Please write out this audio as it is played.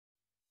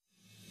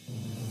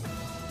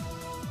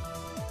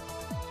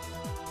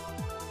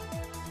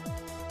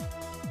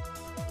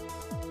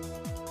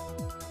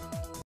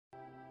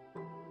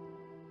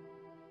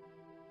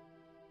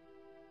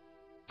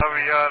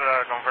we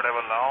are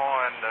comfortable now,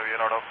 and we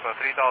are out of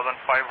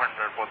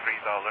 3,500 for 3,000.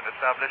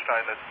 Established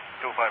ILS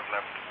 25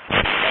 left.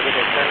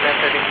 Turn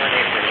left heading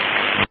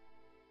 180.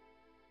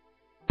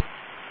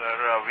 Sir,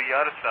 we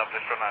are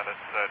established on ILS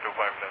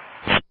 25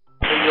 left.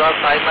 So you are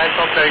 5 miles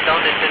from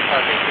Karachi, distance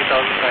passing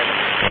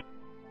 3,500.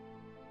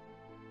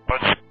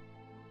 What?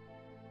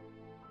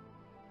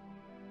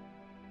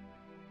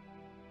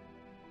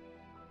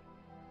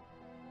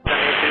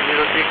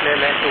 Clear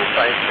line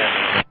 25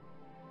 left.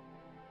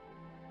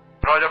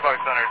 Roger,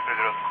 Pakistan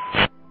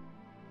 830.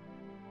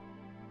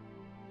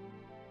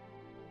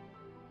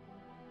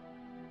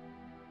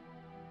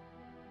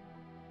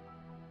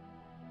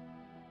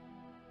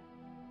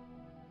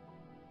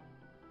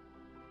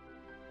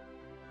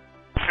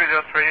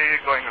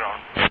 Going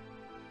round.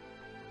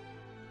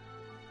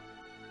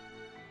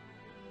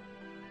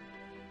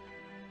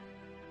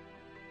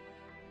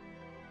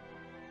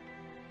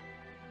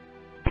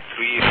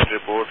 3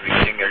 report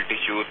reaching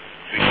altitude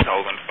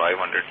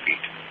 3,500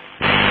 feet.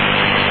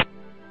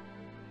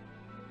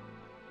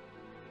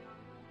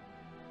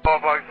 For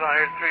Pakistan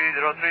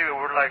 8303, we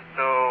would like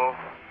to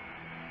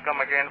come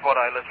again for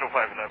ILS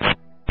 25 left.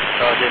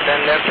 Roger,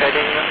 turn left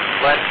heading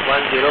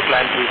 110,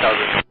 climb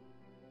 3,000.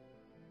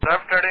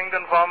 Left heading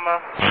confirm.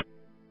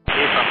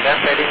 From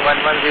left heading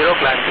 110,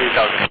 climb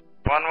 3,000.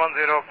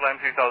 110, climb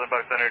 3,000,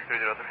 Pakistan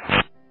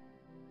 8303.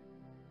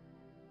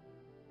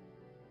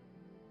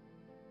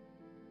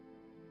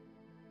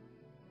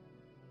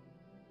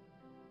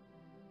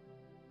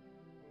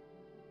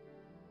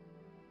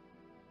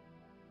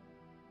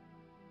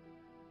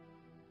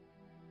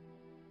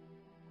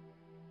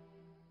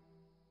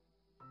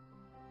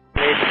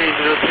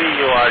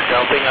 You are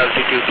jumping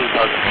altitude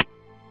 2,000.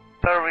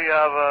 Sir, we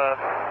have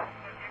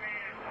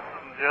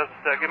just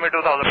give me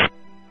 2,000.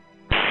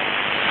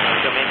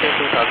 Maintain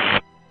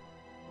 2,000.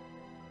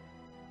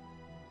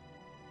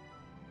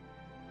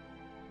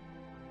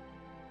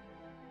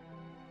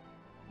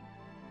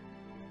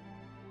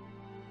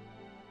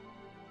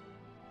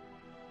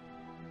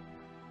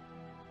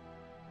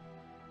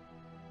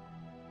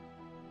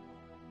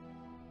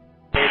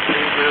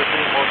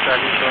 Most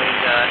rally showing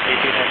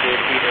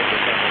 1,800 feet at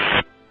descent.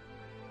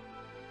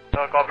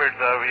 Copied,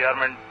 sir. We are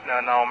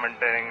now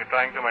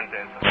trying to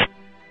maintain, sir.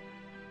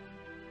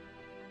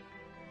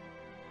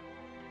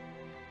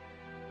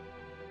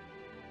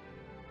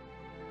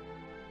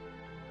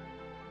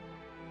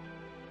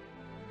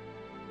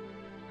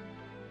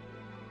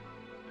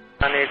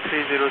 On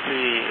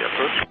 8303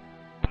 approach.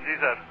 Ji,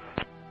 sir.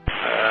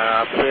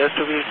 Appears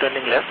to be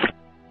turning left.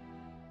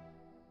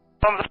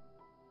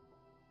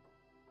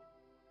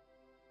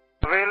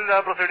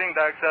 While proceeding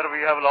back, sir, we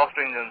have lost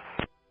engines.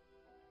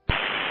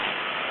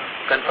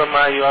 Confirm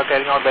you are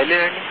carrying out belly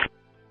landing?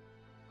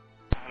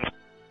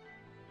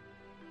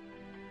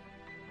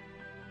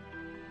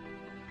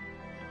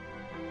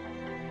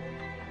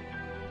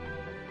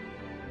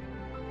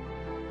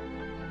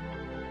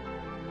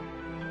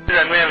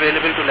 Runway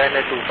available to land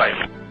at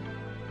 25.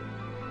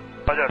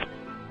 Roger.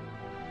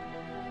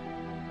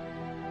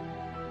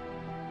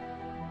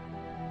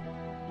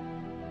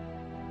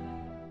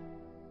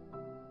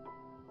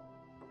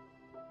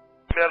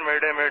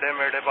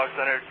 Mayday,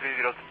 Pakistan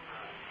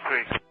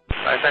 8303.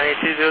 Pakistan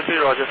 8303,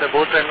 Roger, sir.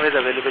 Both runways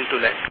available to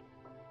land.